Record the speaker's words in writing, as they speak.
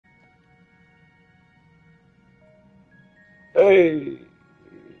Hey,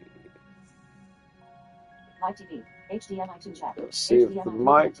 Live TV. HDMI 2 jack. let's see if the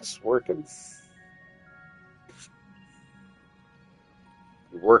mic's working.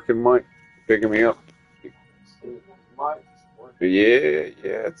 You working, Mike? Picking me up? Yeah,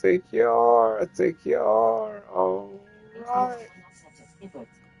 yeah, I think you are. I think you are. All right. Input.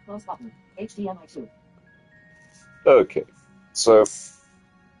 Close button. HDMI 2. Okay, so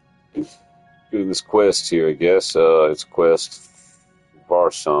doing this quest here, I guess. It's a quest.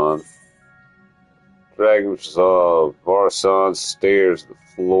 Varsan. Dragon resolved. Varsan stares at the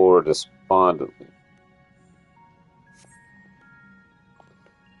floor despondently.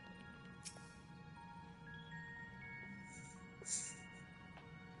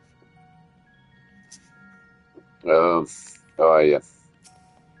 Oh yeah.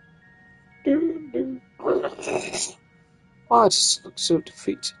 Why does he look so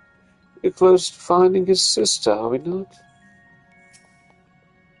defeated? We're close to finding his sister, are we not?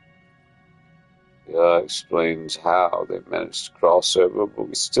 Explains how they managed to cross over, but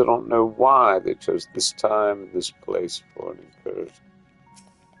we still don't know why they chose this time and this place for an incursion.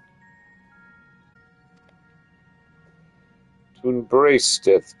 To embrace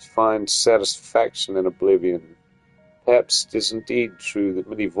death, to find satisfaction in oblivion. Perhaps it is indeed true that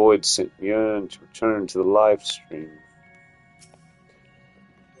many voids sent yearn to return to the life stream.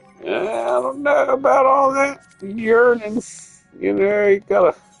 I don't know about all that yearning. You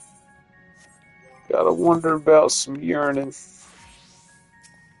gotta wonder about some yearning.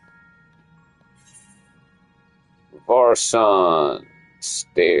 Varsan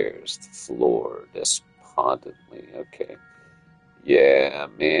stares at the floor despondently. Okay. Yeah,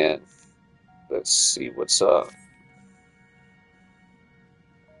 man. Let's see what's up.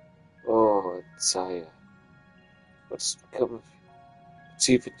 Oh, Zaya. What's become of you? It's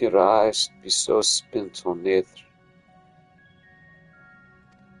even your eyes be so spent on ether.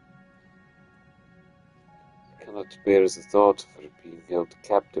 I cannot bear the thought of her being held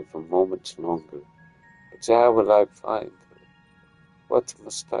captive a moment longer. But how will I find her? What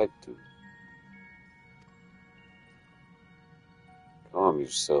must I do? Calm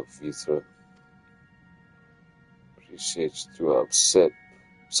yourself, Ethra. Appreciate you are upset.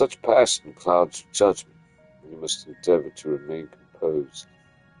 Such passion clouds your judgment. You must endeavor to remain composed.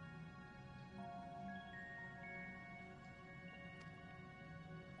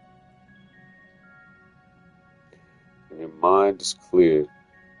 When your mind is clear,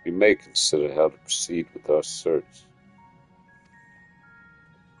 we may consider how to proceed with our search.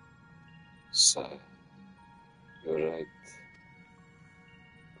 Sigh. You're right.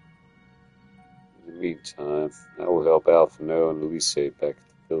 In the meantime, I will help Alphino and Elise back at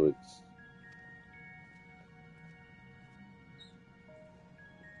the village.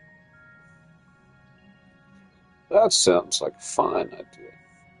 That sounds like a fine idea.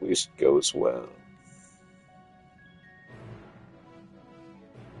 We should go as well.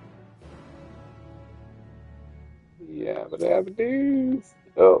 Yabba-dabba-doo.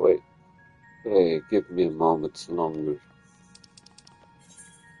 Oh, wait. Hey, give me a moment longer.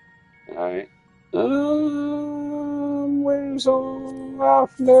 Alright. Where's old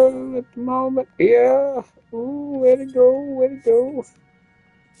Alphino at the moment? Yeah. Ooh, way to go, way to go.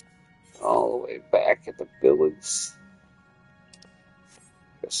 All the way back at the village.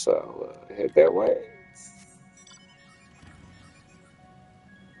 Guess I'll head that way.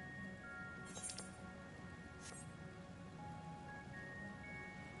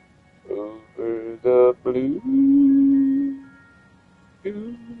 Over the blue. The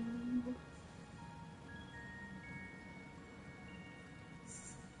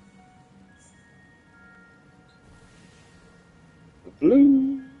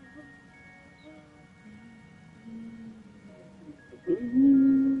blue. The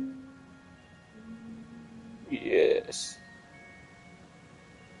blue. Yes.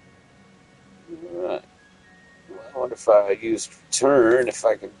 Alright. I wonder if I used return, if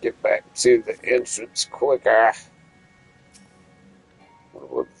I can get back to the entrance quicker. I wonder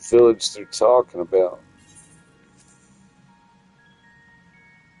what village they're talking about.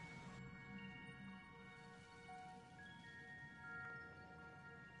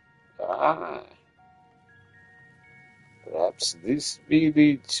 Ah, perhaps this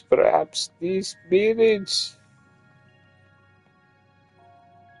village, perhaps this village.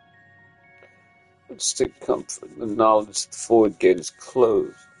 Let's take comfort in the knowledge that the void gate is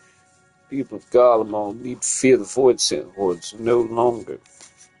closed. People of Garlemald need fear the void sent hordes no longer.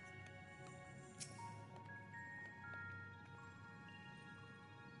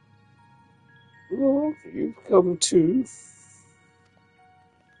 Oh, you've come too.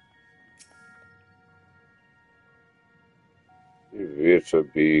 He appeared to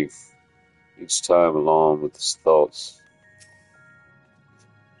be each time along with his thoughts.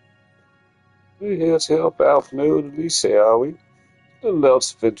 We're here to help Alpino and Elise, are we? There's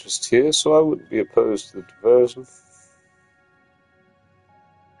lots of interest here, so I wouldn't be opposed to the diversion.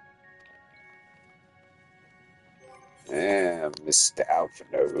 Mr.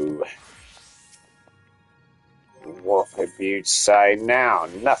 Alpino. What have you to say now?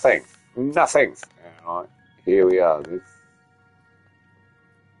 Nothing. Nothing. Alright, here we are then.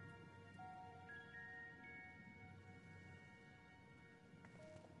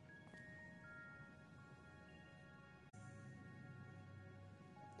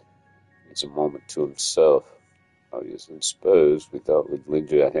 It's a moment to himself. How he is indisposed, we thought we'd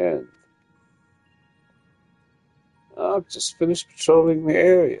lend you a hand. I've just finished patrolling the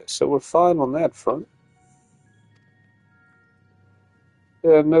area, so we're fine on that front.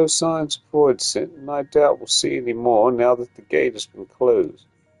 There are no signs of void scent, and I doubt we'll see any more now that the gate has been closed.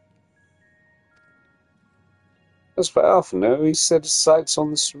 As for Alphino, he set his sights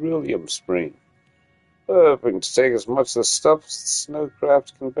on the ceruleum spring, hoping to take as much of the stuff as the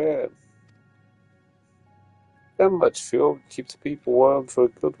snowcraft can bear. That much fuel would keep the people warm for a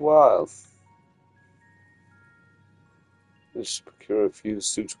good while. They should procure a few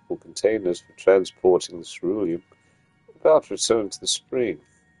suitable containers for transporting the ceruleum, about to return to the spring.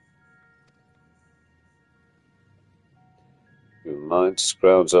 If you mind to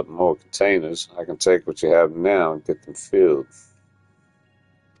scrounge up more containers, I can take what you have now and get them filled.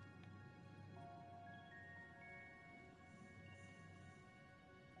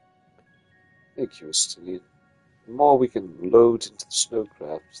 Thank you, Estinian. The more we can load into the snowcraft,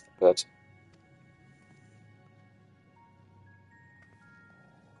 the better.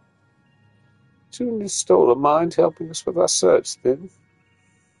 Soon you stole a mind helping us with our search, then.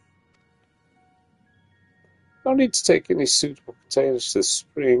 No need to take any suitable containers to the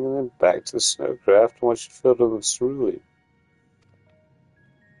spring and then back to the snowcraft once you've filled them with ceruleum.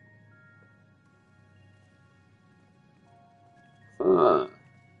 Huh.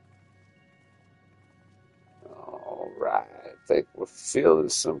 Alright, I think we're filling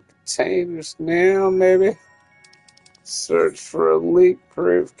some containers now, maybe? Search for a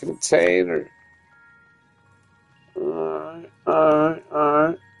leak-proof container.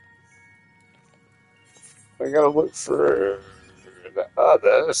 Alright. I gotta look for the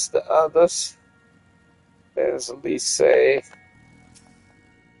others. There's Elise.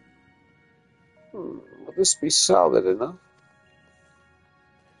 Will this be solid enough?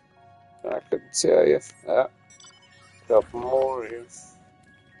 I couldn't tell you. A couple more here.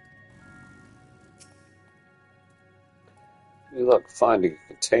 Good luck finding a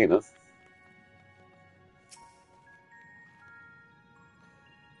container.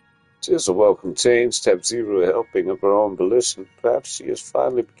 It is a welcome change to have Zero helping of her own volition. Perhaps she is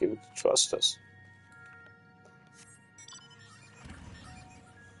finally beginning to trust us.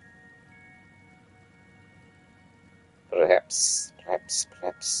 Perhaps.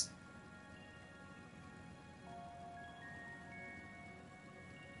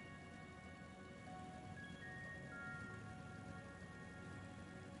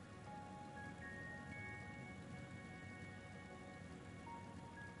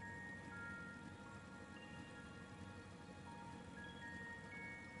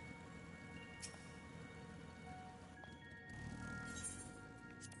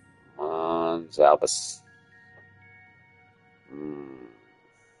 Albus.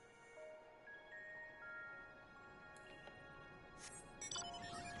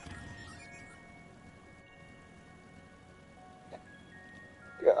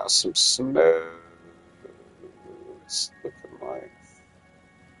 Got some snow. It's looking like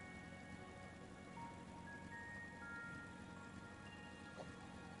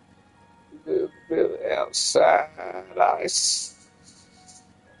a little bit outside ice.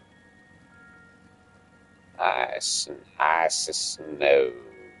 Ice and icy snow.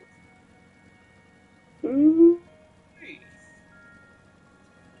 Ooh.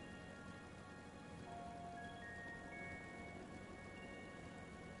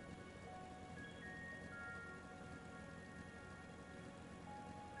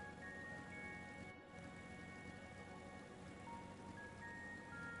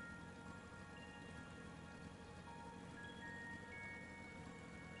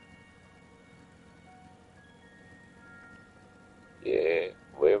 Yeah,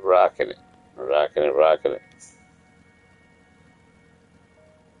 we're rocking it. Rocking it.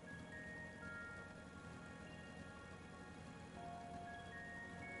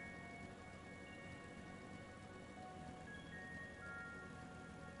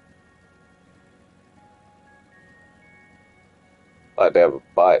 I'd have a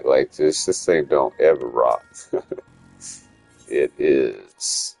bike like this. This thing don't ever rot. It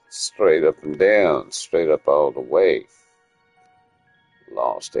is straight up and down, straight up all the way.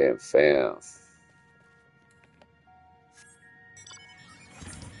 Lost and found.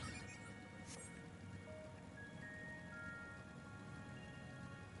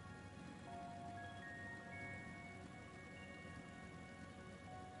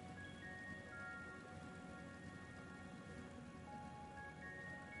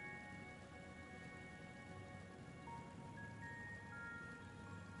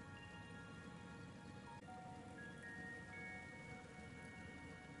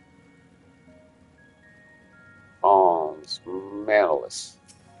 Arms, mantless.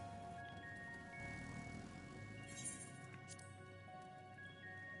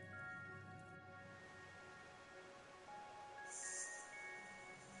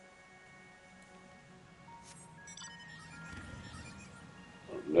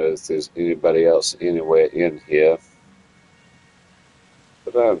 I don't know if there's anybody else anywhere in here,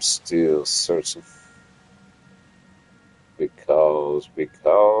 but I'm still searching. Because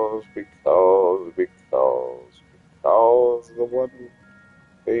the one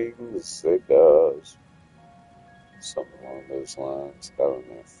things it does. Something along those lines. I don't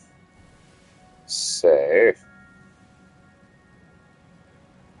know. Say,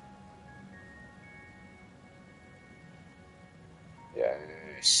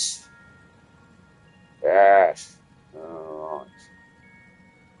 yes, yes. Alright.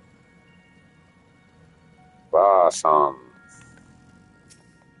 Awesome.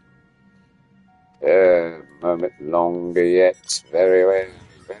 A moment longer yet. Very well,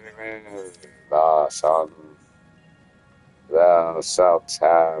 very well. Awesome. Thou shalt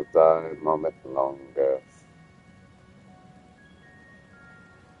have thy moment longer.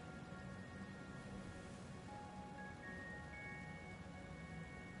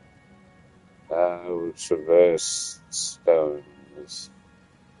 Thou traverse stones,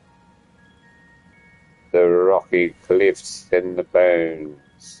 the rocky cliffs and the bones.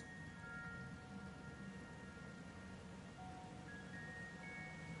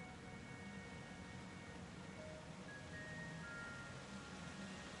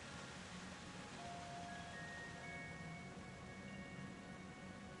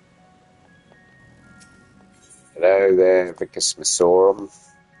 Hello there, Vicus Messorum.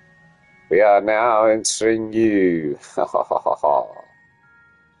 We are now entering you. Ha ha ha ha ha.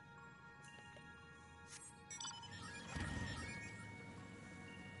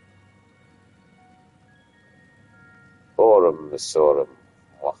 Forum Messorum.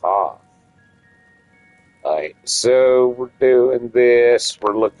 Waha. Alright, so we're doing this.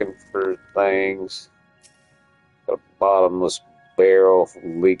 We're looking for things. Got a bottomless barrel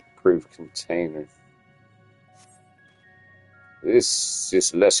leak-proof container. This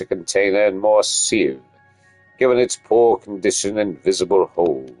is lesser container and more sealed, given its poor condition and visible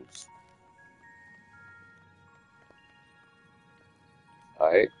holes.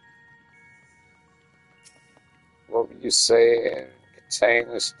 Alright. What were you saying?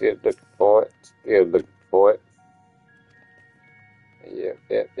 Container, still looking for it. Still looking for it.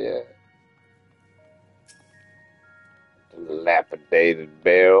 Yeah. Dilapidated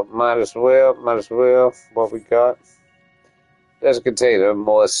barrel. Might as well. What we got? There's a container,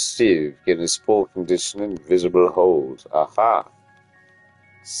 more sieve, given its poor condition and visible holes. Aha.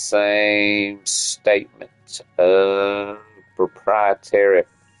 Same statement of proprietary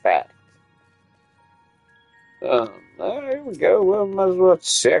fact. There we go. Well, might as well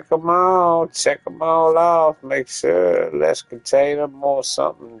check them all off. Make sure less container, more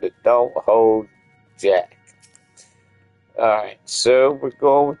something that don't hold jack. Alright, so we're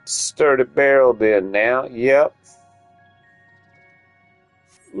going with the sturdy barrel then now. Yep.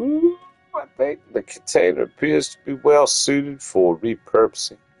 Ooh, I think the container appears to be well suited for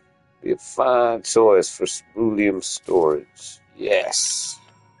repurposing. Be a fine choice for ceruleum storage. Yes.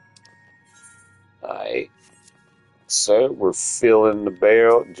 Alright. So we're filling the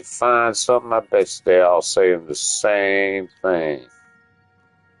barrel. Did you find something? I bet they're all saying the same thing.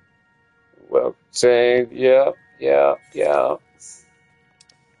 Well, saying, yep.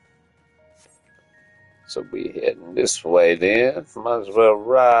 So we heading this way then. Might as well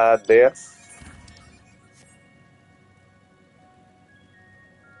ride there.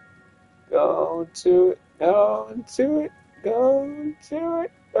 Going to it.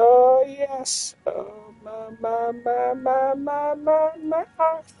 Oh, yes. Oh, my.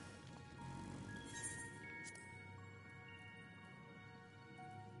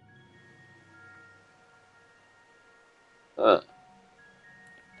 Huh.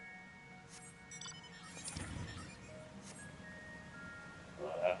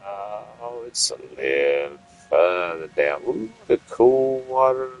 it's a little further down. Ooh, the cool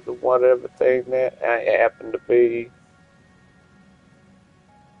water, the whatever thing that I happen to be.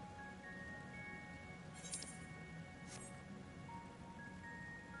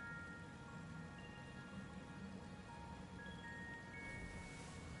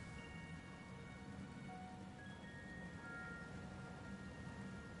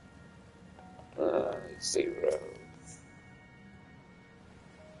 Zero.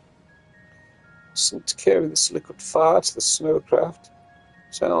 Just need to carry this liquid fire to the snowcraft.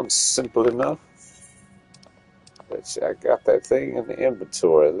 Sounds simple enough. Let's see, I got that thing in the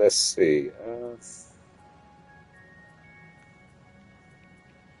inventory. Let's see.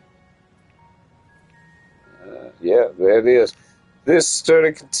 Yeah, there it is. This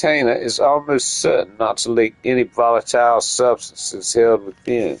sturdy container is almost certain not to leak any volatile substances held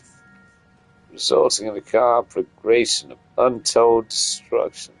within, resulting in a conflagration of untold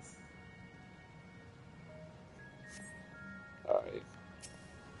destruction. Alright.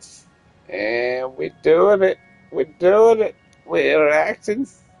 And we're doing it. We're doing it. We're interacting.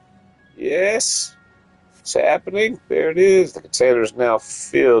 Yes. It's happening. There it is. The container is now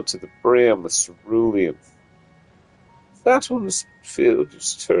filled to the brim with cerulean. If that one is filled,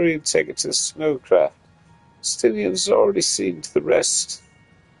 just hurry and take it to the snowcraft. Stinian has already seen to the rest.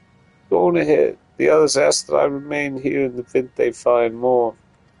 Go on ahead. The others ask that I remain here in the event they find more.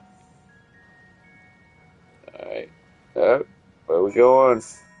 Alright. Oh, where we going?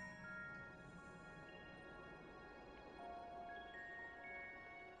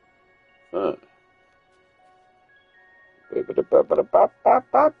 Huh.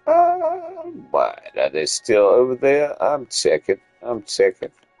 What? Are they still over there? I'm checking. I'm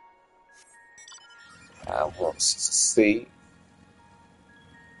checking. I want to see.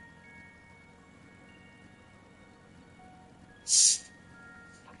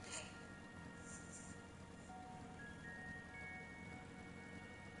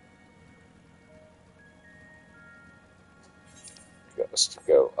 Got us to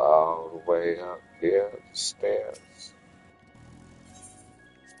go all the way up here the stairs.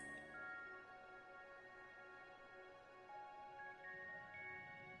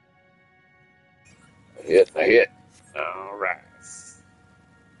 I hit. All right.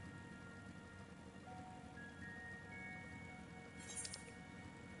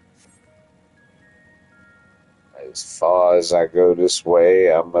 As far as I go this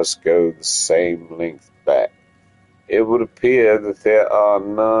way, I must go the same length back. It would appear that there are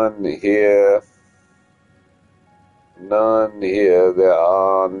none here. None here. There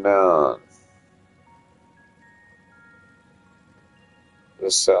are none.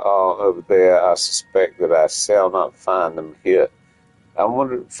 They're all over there. I suspect that I shall not find them here. I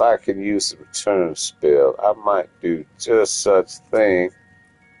wonder if I can use the return spell. I might do just such thing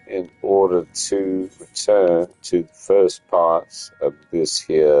in order to return to the first parts of this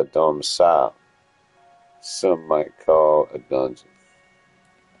here domicile. Some might call a dungeon.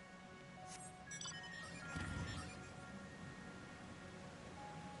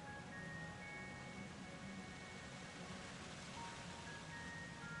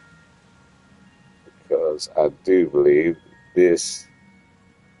 Because I do believe this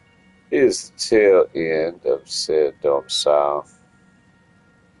is the tail end of said domicile.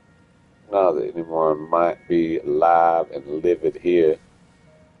 Not that anyone might be alive and livid here.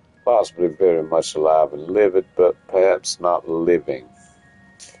 Possibly very much alive and livid, but perhaps not living.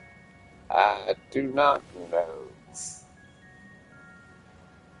 I do not know.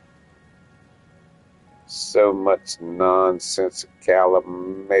 So much nonsense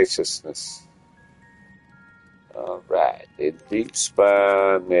calamaciousness. Alright, in deep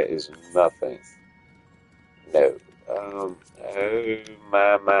spine there is nothing. No. Oh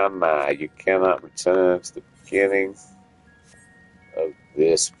my, you cannot return to the beginning of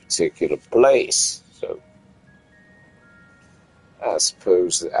this particular place. So I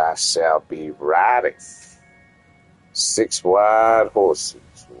suppose that I shall be riding 6 wide horses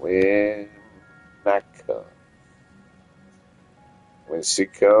when I come. When she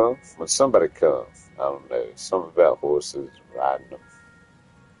comes, when somebody comes, I don't know, something about horses riding them.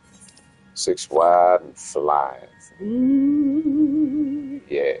 6 wide and flying. Ooh,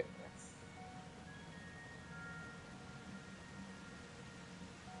 yeah.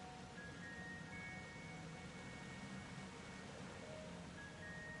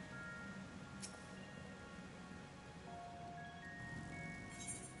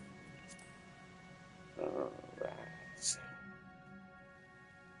 Alright.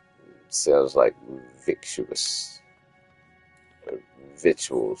 Sounds like victuous.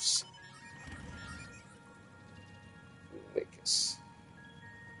 Victuals. Vicus.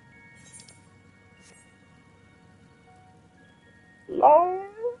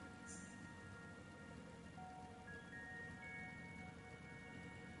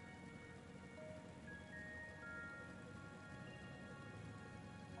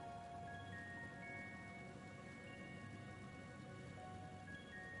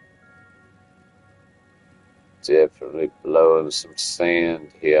 Definitely blowing some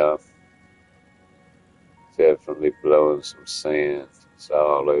sand here. Definitely blowing some sand. It's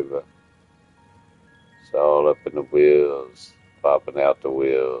all over. It's all up in the wheels, popping out the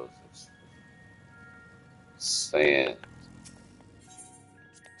wheels. It's sand.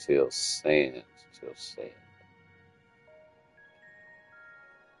 Till sand. Till sand.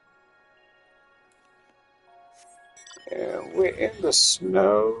 And we're in the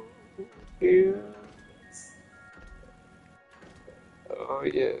snow here. Oh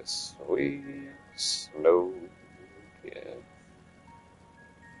yes, we snow. Yeah.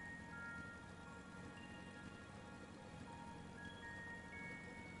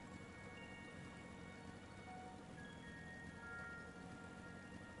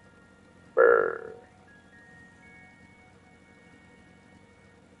 Brr.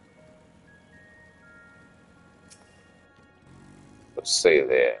 Let's see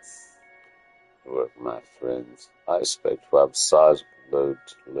there. Look, my friends, I expect to have a sizable load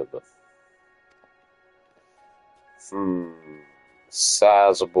to deliver. Hmm.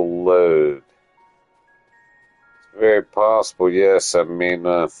 Sizable load. It's very possible, yes. I mean,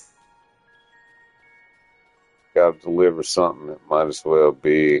 gotta deliver something that might as well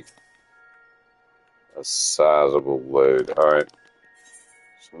be a sizable load. Alright.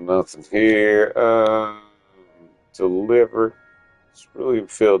 There's nothing here. Deliver. Cerulean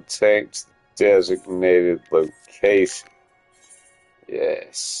filled tank to the designated location.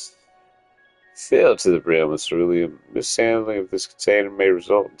 Yes. Filled to the brim with cerulean. Mishandling of this container may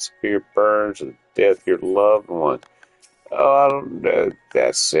result in severe burns or the death of your loved one. Oh, I don't know if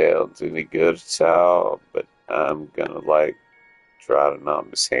that sounds any good at all, but I'm gonna try to not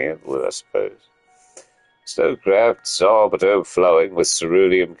mishandle it, I suppose. Snowcraft is all but overflowing with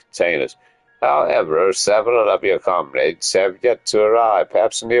cerulean containers. However, several of your comrades have yet to arrive.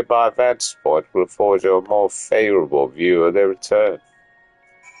 Perhaps a nearby vantage point will afford you a more favorable view of their return.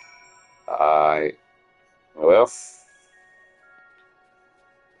 Well,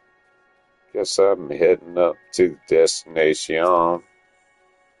 guess I'm heading up to the destination.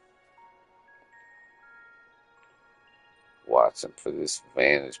 Watching for this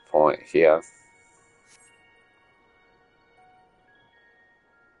vantage point here.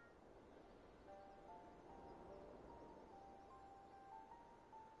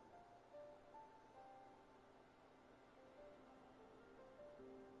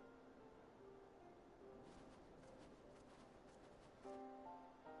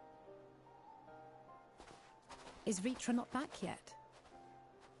 Is Ritra not back yet?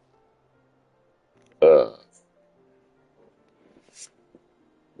 Uh,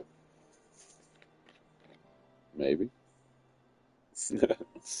 maybe. I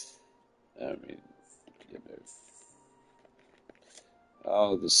mean, you know,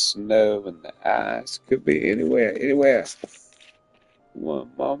 all the snow and the ice could be anywhere, anywhere.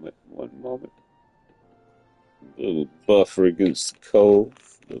 One moment, one moment. A little buffer against the cold.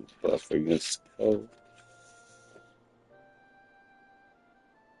 A little buffer against the cold.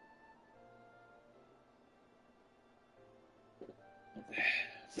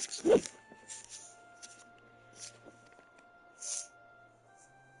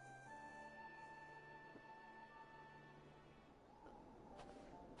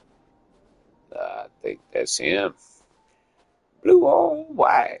 I think that's him. Blue on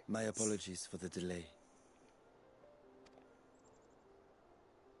white. My apologies for the delay.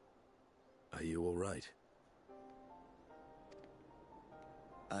 Are you all right?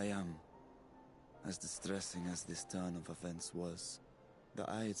 I am. As distressing as this turn of events was, the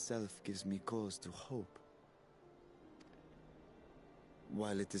eye itself gives me cause to hope.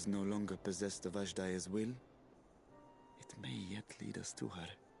 While it is no longer possessed of Ajdaya's will, it may yet lead us to her.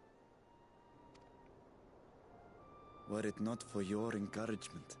 Were it not for your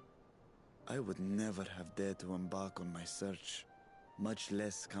encouragement, I would never have dared to embark on my search, much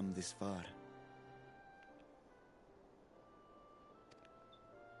less come this far.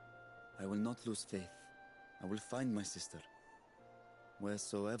 I will not lose faith. I will find my sister,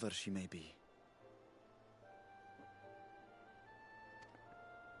 wheresoever she may be.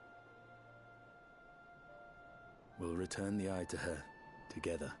 We'll return the eye to her,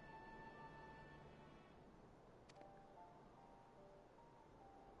 together.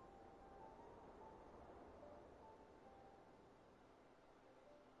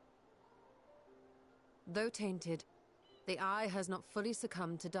 Though tainted, the eye has not fully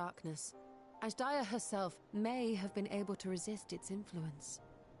succumbed to darkness. Ajdaya herself may have been able to resist its influence.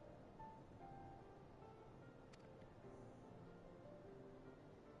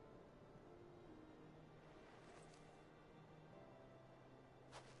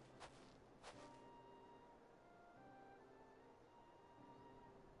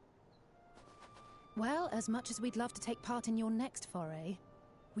 Well, as much as we'd love to take part in your next foray,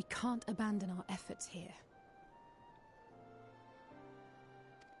 we can't abandon our efforts here.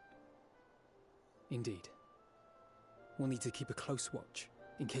 Indeed. We'll need to keep a close watch,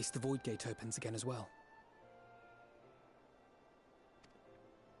 in case the Void Gate opens again as well.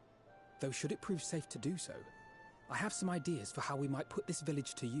 Though should it prove safe to do so, I have some ideas for how we might put this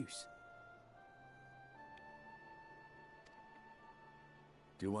village to use.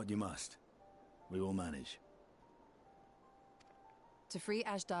 Do what you must. We will manage. To free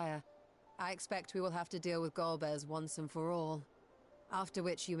Ashdaya, I expect we will have to deal with Golbez once and for all. After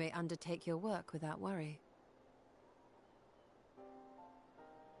which you may undertake your work without worry.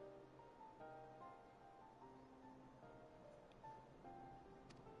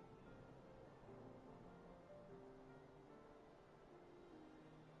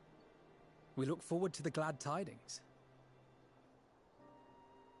 We look forward to the glad tidings.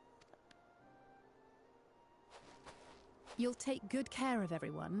 You'll take good care of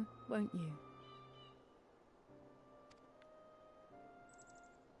everyone, won't you?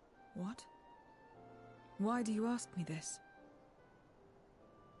 What? Why do you ask me this?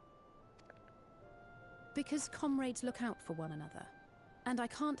 Because comrades look out for one another, and I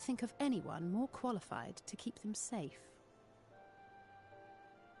can't think of anyone more qualified to keep them safe.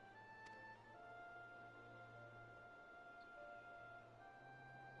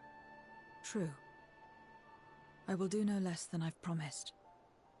 True. I will do no less than I've promised.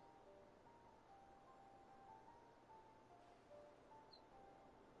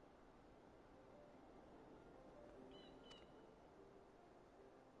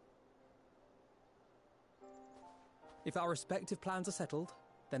 If our respective plans are settled,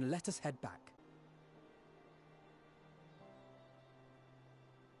 then let us head back.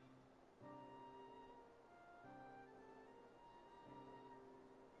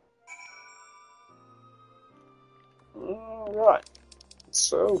 Alright.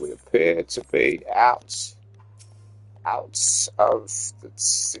 So we appear to be out of the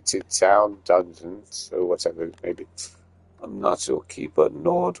city town dungeons, or whatever it may be. I'm not your keeper,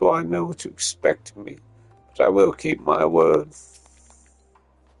 nor do I know what to expect of me, but I will keep my word.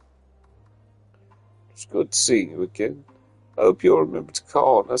 It's good seeing you again. I hope you'll remember to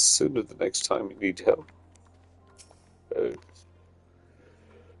call on us sooner the next time you need help.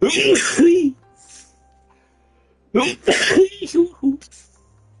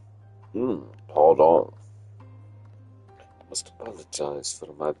 Hold on. I must apologize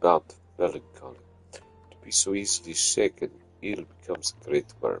for my bout of melancholy. To be so easily shaken, ill becomes a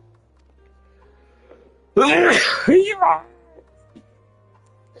great worm.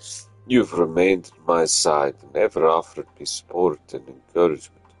 You've remained at my side and ever offered me support and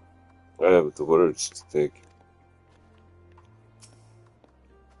encouragement. I have the words to thank you.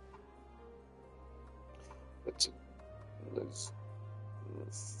 But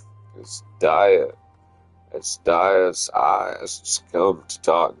as Dia's eye has succumbed to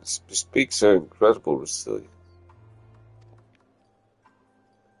darkness, bespeaks her incredible resilience.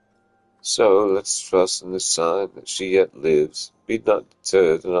 So let's trust in the sign that she yet lives, be not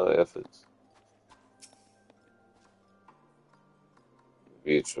deterred in our efforts.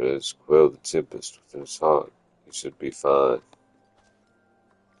 Beatrice, quell the tempest within his heart. He should be fine.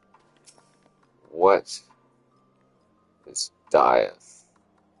 What is Dia?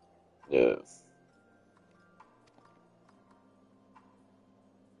 No.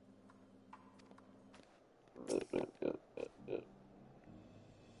 No.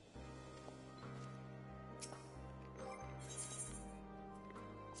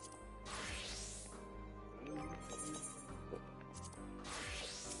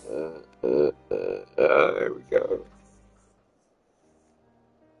 There we go.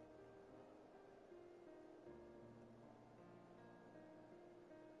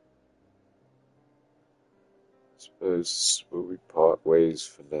 Suppose will we part ways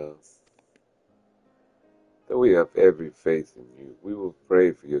for now. Though we have every faith in you, we will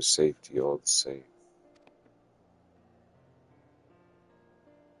pray for your safety all the same.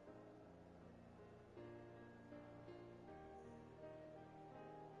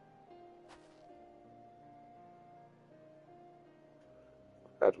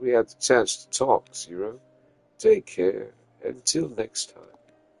 Glad we had the chance to talk, Zero. Take care. Until next time.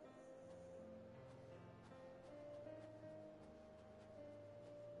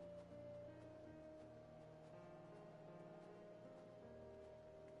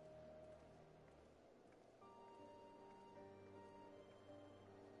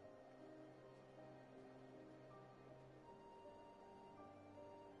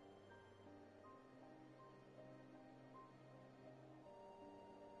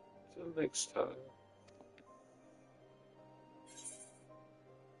 Till next time.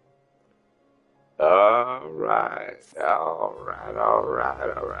 Alright.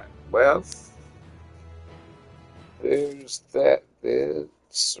 Well, there's that. Then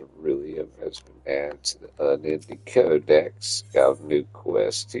Ceruleum has been added to the Unending Codex. Got a new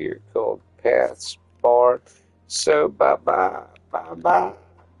quest here called Paths Barred. So bye bye.